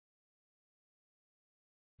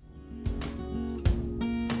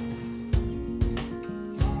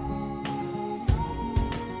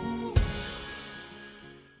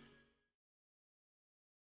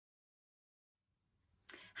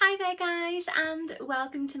Hi there guys, and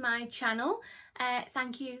welcome to my channel.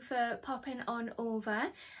 Thank you for popping on over.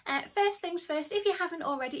 First things first, if you haven't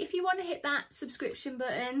already, if you want to hit that subscription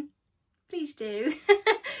button, please do.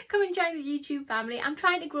 Come and join the YouTube family. I'm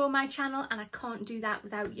trying to grow my channel and I can't do that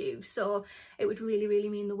without you, so it would really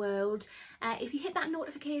mean the world. If you hit that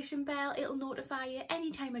notification bell, it'll notify you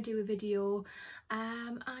anytime I do a video,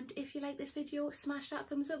 and if you like this video, smash that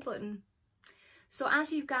thumbs up button. So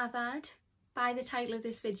as you've gathered by the title of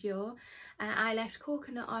this video, I left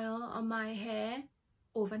coconut oil on my hair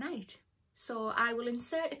overnight. So I will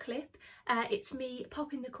insert a clip. It's me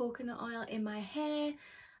popping the coconut oil in my hair,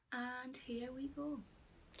 and here we go.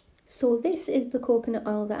 So this is the coconut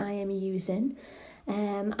oil that I am using.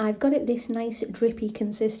 I've got it this nice drippy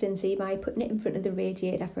consistency by putting it in front of the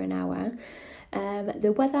radiator for an hour.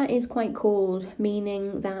 The weather is quite cold,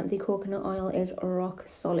 meaning that the coconut oil is rock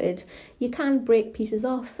solid. You can break pieces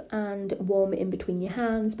off and warm it in between your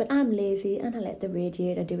hands, but I'm lazy and I let the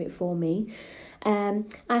radiator do it for me. I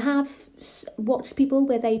have watched people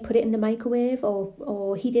where they put it in the microwave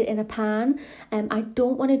or heat it in a pan. I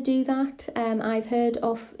don't want to do that. I've heard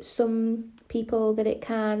of some people that it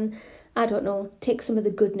can, I don't know, take some of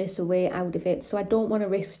the goodness away out of it. So I don't want to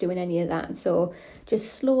risk doing any of that. So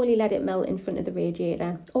just slowly let it melt in front of the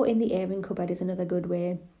radiator, or in the airing cupboard is another good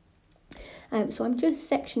way. So I'm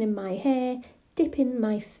just sectioning my hair, dipping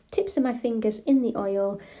my tips of my fingers in the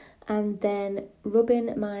oil, and then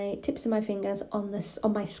rubbing my tips of my fingers on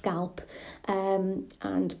my scalp,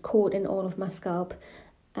 and coating all of my scalp.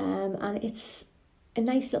 And it's a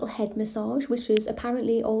nice little head massage, which is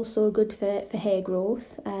apparently also good for hair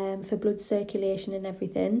growth, for blood circulation and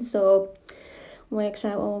everything, so works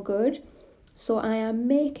out all good. So I am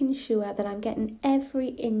making sure that I'm getting every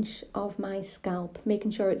inch of my scalp,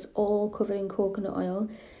 making sure it's all covered in coconut oil,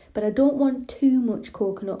 but I don't want too much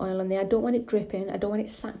coconut oil on there. I don't want it dripping, I don't want it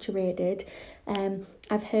saturated.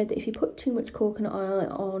 I've heard that if you put too much coconut oil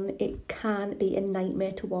on, it can be a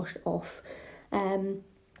nightmare to wash off.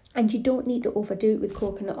 And you don't need to overdo it with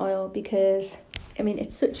coconut oil because, I mean,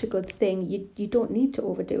 it's such a good thing. You don't need to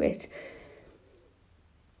overdo it.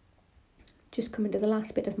 Just coming to the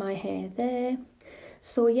last bit of my hair there.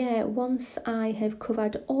 So yeah, once I have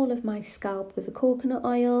covered all of my scalp with the coconut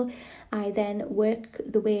oil, I then work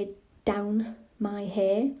the way down my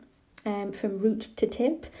hair, from root to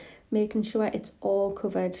tip, making sure it's all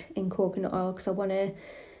covered in coconut oil because I want to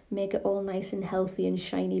make it all nice and healthy and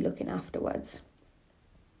shiny looking afterwards.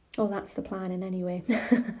 Oh, that's the planning anyway.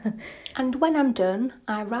 And when I'm done,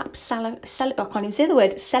 I wrap cellophane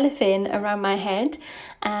around my head,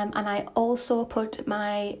 and I also put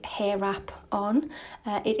my hair wrap on.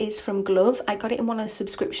 It is from Glove. I got it in one of the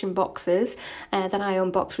subscription boxes that I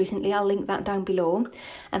unboxed recently. I'll link that down below.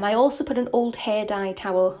 I also put an old hair dye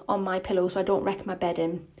towel on my pillow so I don't wreck my bed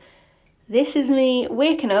in. This is me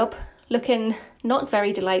waking up looking not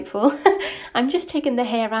very delightful. I'm just taking the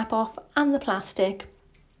hair wrap off and the plastic.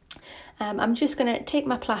 I'm just going to take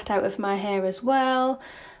my plait out of my hair as well,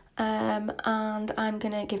 and I'm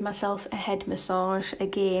going to give myself a head massage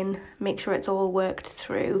again, make sure it's all worked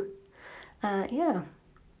through. Yeah.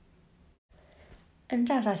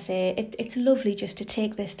 And as I say, it's lovely just to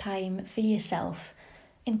take this time for yourself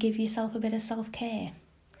and give yourself a bit of self-care.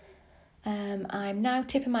 I'm now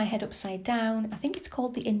tipping my head upside down. I think it's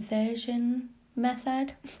called the inversion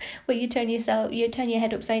method, where you turn your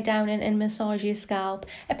head upside down and massage your scalp.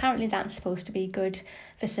 Apparently that's supposed to be good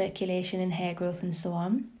for circulation and hair growth and so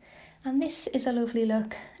on. And this is a lovely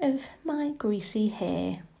look of my greasy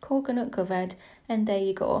hair, coconut covered, and there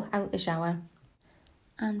you go, out the shower.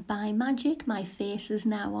 And by magic my face is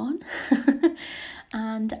now on.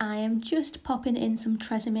 And I am just popping in some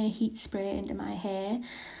Tresemme heat spray into my hair,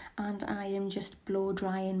 and I am just blow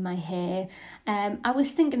drying my hair. I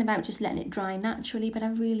was thinking about just letting it dry naturally, but I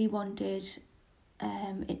really wanted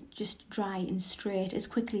it just dry and straight as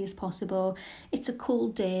quickly as possible. It's a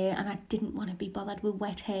cold day and I didn't want to be bothered with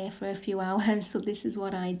wet hair for a few hours, so this is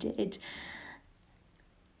what I did.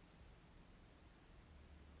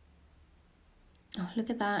 Oh, look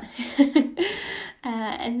at that.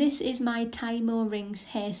 And this is my Tymo Rings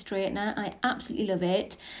hair straightener. I absolutely love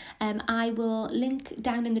it. I will link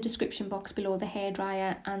down in the description box below the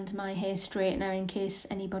hairdryer and my hair straightener in case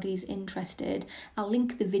anybody's interested. I'll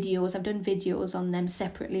link the videos. I've done videos on them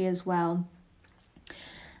separately as well.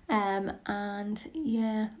 And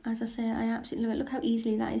yeah, as I say, I absolutely love it. Look how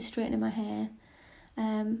easily that is straightening my hair.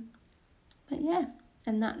 But yeah,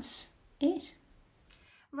 and that's it.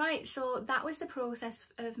 Right, so that was the process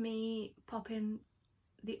of me popping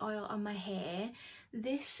the oil on my hair.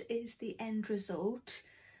 This is the end result.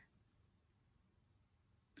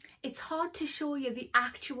 it's hard to show you the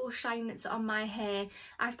actual shine that's on my hair.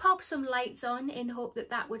 I've popped some lights on in hope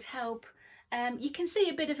that that would help. You can see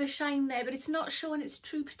a bit of a shine there, but it's not showing its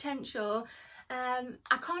true potential.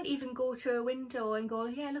 I can't even go to a window and go,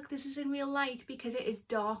 yeah, look, this is in real light, because it is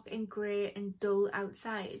dark and grey and dull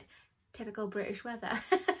outside. Typical British weather.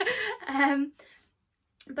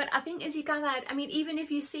 But I think, as you gathered, I mean, even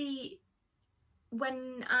if you see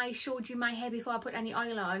when I showed you my hair before I put any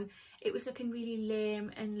oil on, it was looking really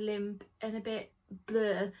lame and limp and a bit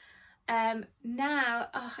blur. Now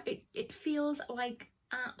it feels like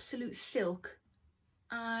absolute silk.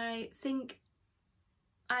 I think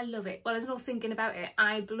I love it. Well, there's no thinking about it.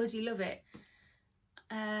 I bloody love it.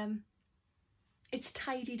 It's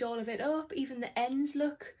tidied all of it up. Even the ends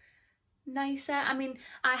look nicer. I mean,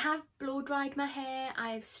 I have blow dried my hair,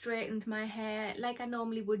 I've straightened my hair like I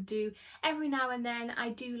normally would do. Every now and then I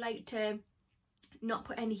do like to not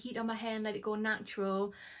put any heat on my hair and let it go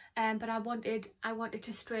natural, but I wanted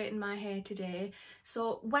to straighten my hair today.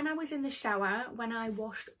 So when I was in the shower, when I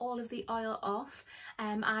washed all of the oil off,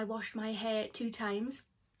 I washed my hair 2 times,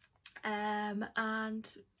 and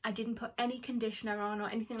I didn't put any conditioner on or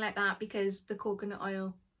anything like that, because the coconut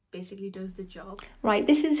oil basically does the job. Right,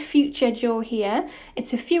 this is future Jo here.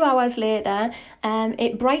 It's a few hours later.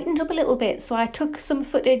 It brightened up a little bit, so I took some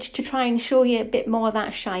footage to try and show you a bit more of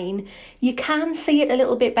that shine. You can see it a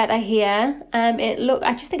little bit better here.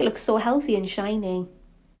 I just think it looks so healthy and shiny.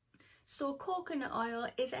 So coconut oil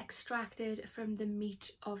is extracted from the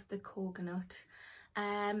meat of the coconut.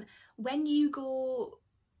 When you go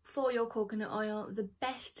for your coconut oil, the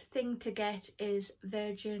best thing to get is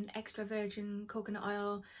virgin, extra virgin coconut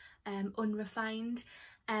oil, unrefined.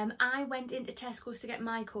 I went into Tesco's to get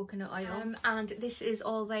my coconut oil, and this is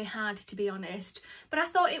all they had, to be honest, but I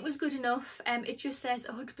thought it was good enough. It just says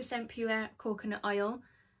 100% pure coconut oil,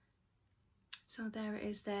 so there it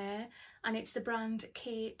is there, and it's the brand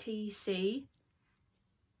KTC.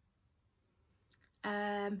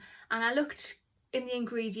 And I looked in the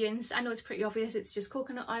ingredients. I know it's pretty obvious, it's just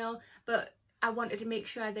coconut oil, but I wanted to make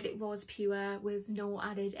sure that it was pure with no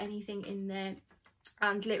added anything in there.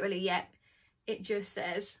 And literally, yeah, it just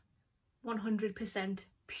says 100%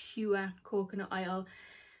 pure coconut oil.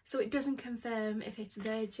 So it doesn't confirm if it's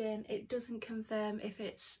virgin, it doesn't confirm if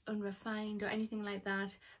it's unrefined or anything like that.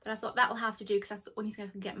 But I thought that'll have to do, because that's the only thing I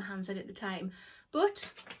could get my hands on at the time. But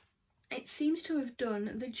it seems to have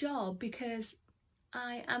done the job, because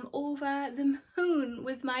I am over the moon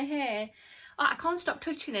with my hair. Oh, I can't stop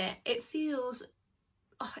touching it. It feels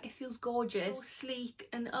gorgeous, so sleek,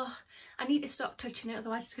 and I need to stop touching it,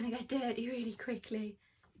 otherwise it's going to get dirty really quickly.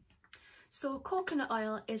 So coconut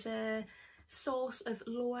oil is a source of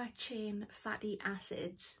lower chain fatty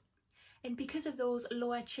acids, and because of those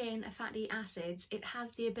lower chain fatty acids, it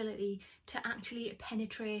has the ability to actually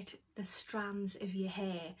penetrate the strands of your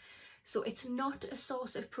hair. So it's not a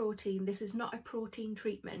source of protein. This is not a protein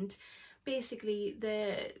treatment. Basically,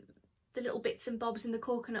 the little bits and bobs in the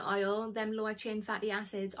coconut oil, them lower chain fatty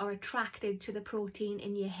acids, are attracted to the protein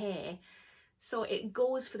in your hair. So it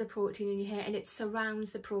goes for the protein in your hair, and it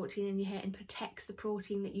surrounds the protein in your hair and protects the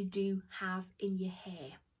protein that you do have in your hair.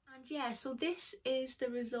 And yeah, so this is the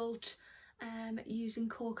result using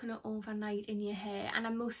coconut overnight in your hair, and I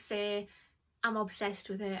must say, I'm obsessed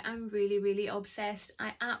with it. I'm really, really obsessed.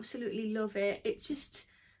 I absolutely love it. It's just,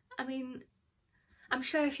 I mean, I'm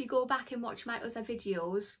sure if you go back and watch my other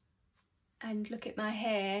videos and look at my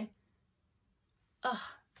hair,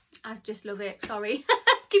 I just love it. Sorry,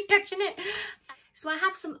 keep touching it. So I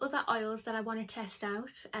have some other oils that I want to test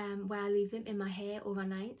out where I leave them in my hair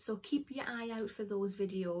overnight. So keep your eye out for those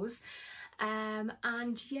videos.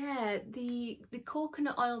 And yeah, the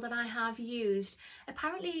coconut oil that I have used,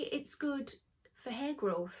 apparently it's good for hair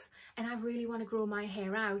growth, and I really want to grow my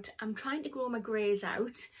hair out. I'm trying to grow my greys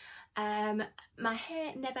out. My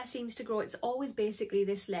hair never seems to grow. It's always basically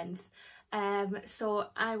this length. So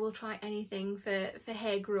I will try anything for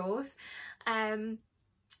hair growth.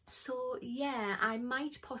 So yeah, I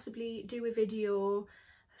might possibly do a video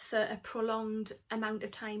for a prolonged amount of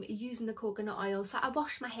time using the coconut oil. So I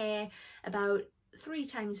wash my hair about 3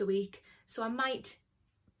 times a week, so I might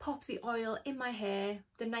pop the oil in my hair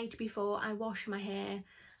the night before I wash my hair,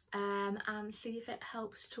 and see if it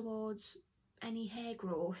helps towards any hair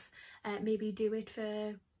growth. Maybe do it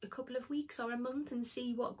for a couple of weeks or a month and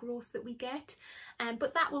see what growth that we get.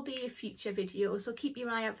 But that will be a future video, so keep your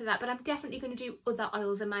eye out for that. But I'm definitely going to do other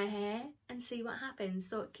oils in my hair and see what happens,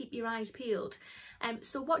 so keep your eyes peeled.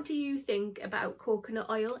 So what do you think about coconut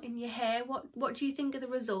oil in your hair? What do you think of the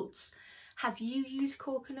results? Have you used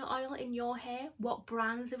coconut oil in your hair? What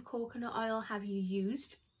brands of coconut oil have you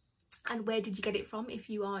used? and where did you get it from if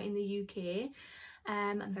you are in the UK.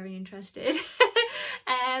 I'm very interested.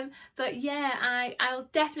 But yeah, I'll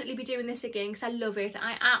definitely be doing this again because I love it.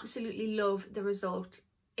 I absolutely love the result.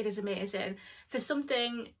 It is amazing for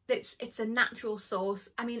something it's a natural sauce.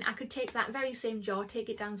 I mean, I could take that very same jar, take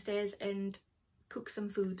it downstairs and cook some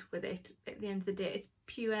food with it at the end of the day. It's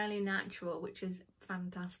purely natural, which is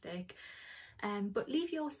fantastic. But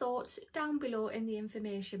leave your thoughts down below in the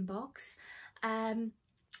information box. And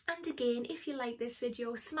again, if you like this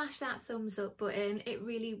video, smash that thumbs up button. It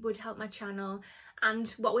really would help my channel, and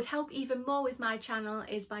what would help even more with my channel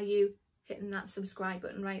is by you hitting that subscribe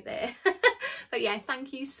button right there. But yeah,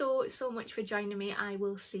 thank you so much for joining me. I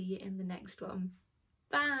will see you in the next one.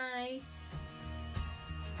 Bye.